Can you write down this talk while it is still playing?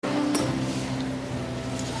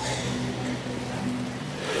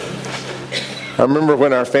I remember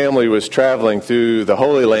when our family was traveling through the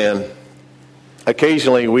Holy Land,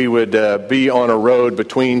 occasionally we would be on a road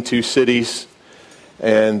between two cities,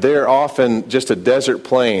 and they're often just a desert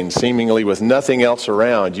plain, seemingly with nothing else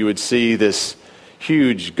around. You would see this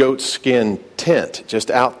huge goatskin tent just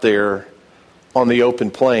out there on the open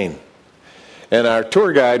plain. And our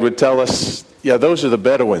tour guide would tell us, yeah, those are the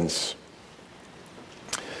Bedouins.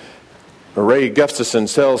 Ray Gustafson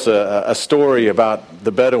tells a story about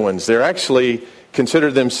the Bedouins. They're actually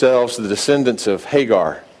considered themselves the descendants of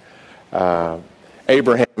Hagar,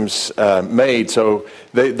 Abraham's maid. So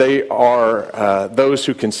they are those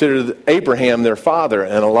who consider Abraham their father.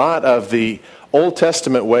 And a lot of the Old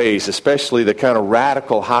Testament ways, especially the kind of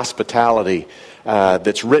radical hospitality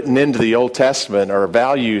that's written into the Old Testament, are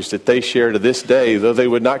values that they share to this day, though they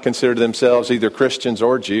would not consider themselves either Christians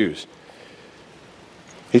or Jews.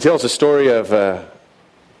 He tells a story of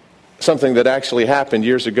something that actually happened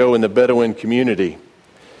years ago in the Bedouin community.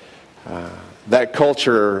 That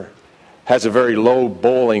culture has a very low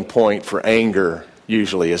boiling point for anger,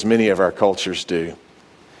 usually, as many of our cultures do.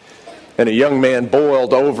 And a young man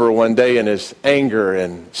boiled over one day in his anger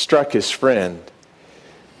and struck his friend.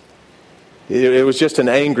 It was just an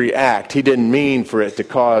angry act. He didn't mean for it to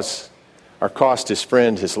cause or cost his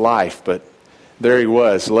friend his life, but there he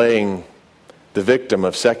was, laying the victim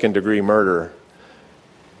of second-degree murder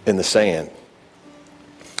in the sand.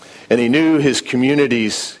 And he knew his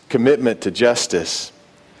community's commitment to justice.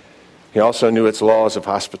 He also knew its laws of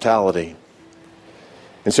hospitality.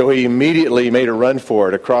 And so he immediately made a run for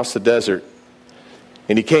it across the desert.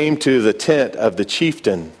 And he came to the tent of the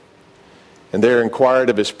chieftain, and there inquired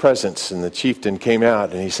of his presence. And the chieftain came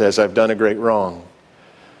out, and he says, "I've done a great wrong.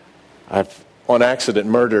 I've on accident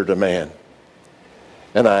murdered a man.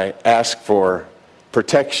 And I ask for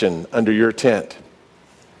protection under your tent."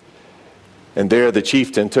 And there the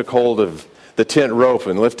chieftain took hold of the tent rope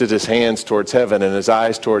and lifted his hands towards heaven and his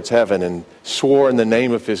eyes towards heaven and swore in the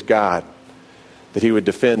name of his God that he would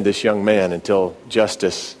defend this young man until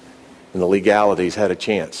justice and the legalities had a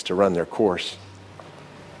chance to run their course.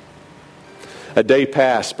 A day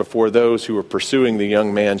passed before those who were pursuing the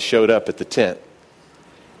young man showed up at the tent.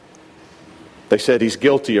 They said, "He's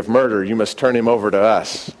guilty of murder. You must turn him over to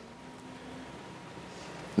us."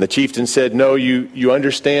 And the chieftain said, "No, you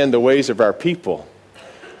understand the ways of our people.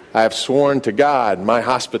 I have sworn to God my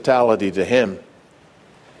hospitality to him,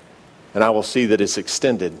 and I will see that it's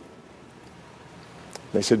extended."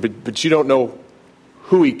 They said, but you don't know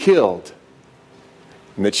who he killed."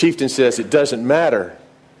 And the chieftain says, "It doesn't matter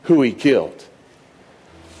who he killed.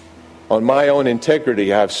 On my own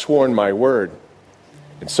integrity, I have sworn my word,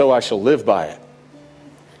 and so I shall live by it."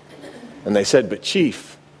 And they said, "But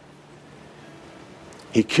chief,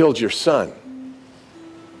 he killed your son."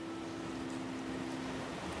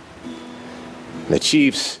 And the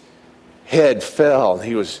chief's head fell.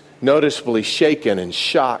 He was noticeably shaken and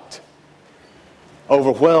shocked,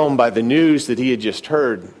 overwhelmed by the news that he had just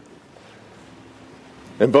heard.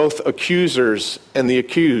 And both accusers and the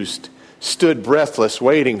accused stood breathless,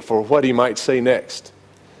 waiting for what he might say next.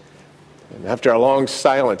 And after a long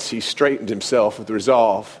silence, he straightened himself with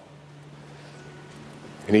resolve.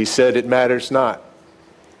 And he said, "It matters not.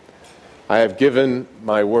 I have given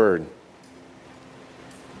my word.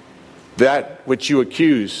 That which you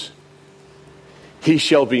accuse, he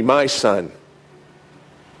shall be my son.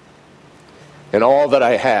 And all that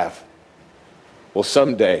I have will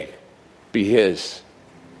someday be his."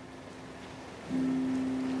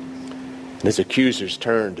 And his accusers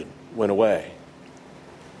turned and went away.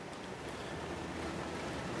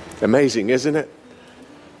 Amazing, isn't it?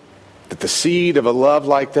 That the seed of a love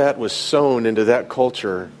like that was sown into that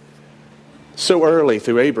culture so early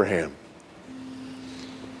through Abraham.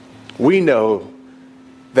 We know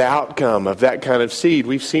the outcome of that kind of seed.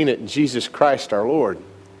 We've seen it in Jesus Christ our Lord.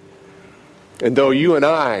 And though you and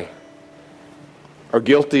I are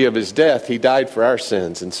guilty of his death, he died for our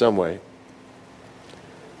sins in some way.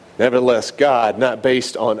 Nevertheless, God, not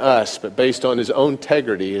based on us, but based on his own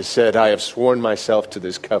integrity, has said, "I have sworn myself to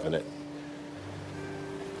this covenant.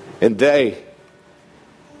 And they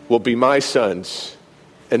will be my sons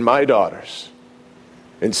and my daughters.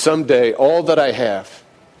 And someday all that I have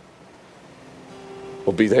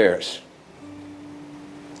will be theirs."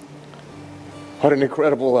 What an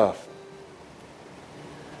incredible love.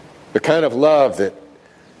 The kind of love that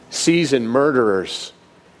sees in murderers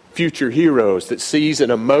future heroes, that sees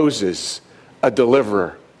in a Moses a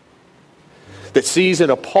deliverer, that sees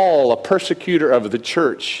in a Paul a persecutor of the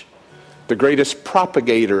church, the greatest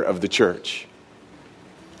propagator of the church.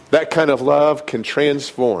 That kind of love can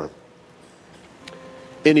transform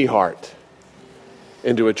any heart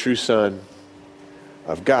into a true son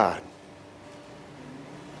of God.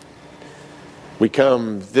 We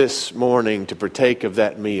come this morning to partake of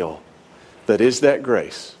that meal that is that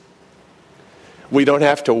grace. We don't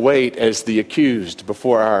have to wait as the accused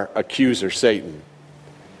before our accuser, Satan.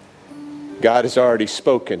 God has already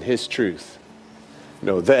spoken his truth.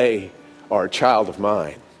 No, they are a child of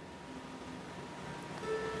mine.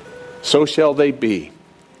 So shall they be.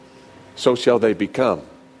 So shall they become.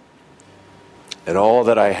 And all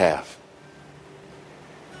that I have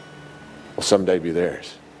will someday be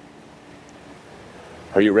theirs.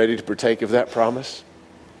 Are you ready to partake of that promise?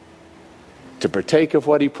 To partake of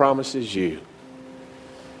what he promises you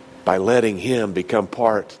by letting him become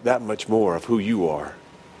part that much more of who you are.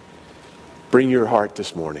 Bring your heart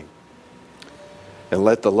this morning and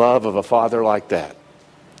let the love of a Father like that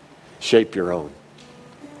shape your own.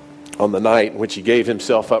 On the night in which he gave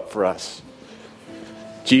himself up for us,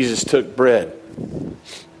 Jesus took bread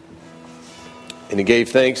and he gave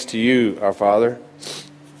thanks to you, our Father.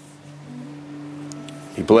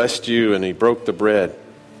 He blessed you and he broke the bread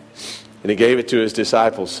and he gave it to his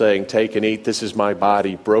disciples, saying, "Take and eat. This is my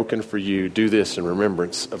body broken for you. Do this in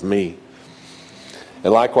remembrance of me."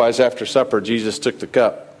 And likewise, after supper, Jesus took the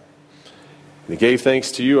cup and he gave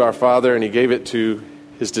thanks to you, our Father, and he gave it to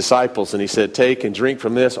his disciples. And he said, "Take and drink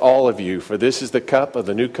from this, all of you, for this is the cup of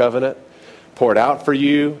the new covenant, poured out for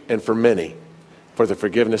you and for many, for the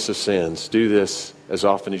forgiveness of sins. Do this as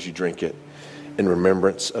often as you drink it in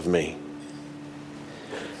remembrance of me."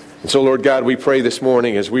 And so, Lord God, we pray this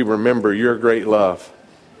morning as we remember your great love,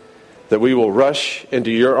 that we will rush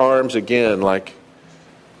into your arms again like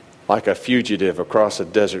a fugitive across a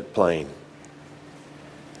desert plain.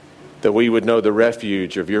 That we would know the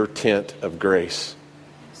refuge of your tent of grace.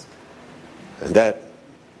 And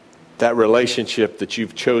that relationship that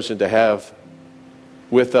you've chosen to have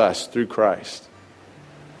with us through Christ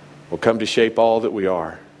will come to shape all that we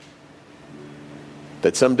are.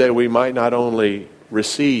 That someday we might not only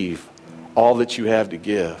receive all that you have to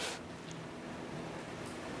give,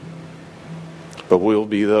 but we'll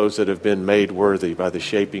be those that have been made worthy by the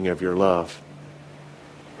shaping of your love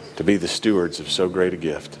to be the stewards of so great a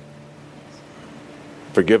gift.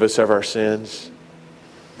 Forgive us of our sins.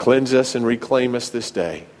 Cleanse us and reclaim us this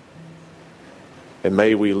day. And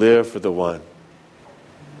may we live for the one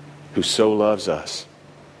who so loves us.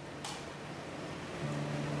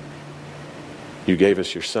 You gave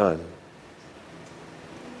us your Son.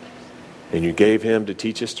 And you gave him to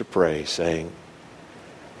teach us to pray, saying,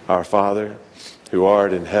 "Our Father, who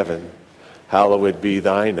art in heaven, hallowed be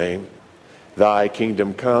thy name. Thy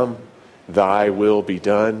kingdom come, thy will be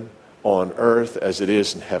done, on earth as it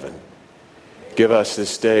is in heaven. Give us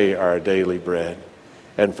this day our daily bread,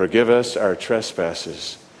 and forgive us our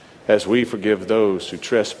trespasses, as we forgive those who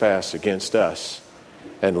trespass against us.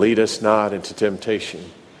 And lead us not into temptation,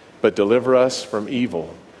 but deliver us from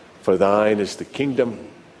evil. For thine is the kingdom,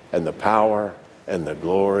 and the power, and the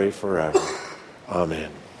glory forever. Amen."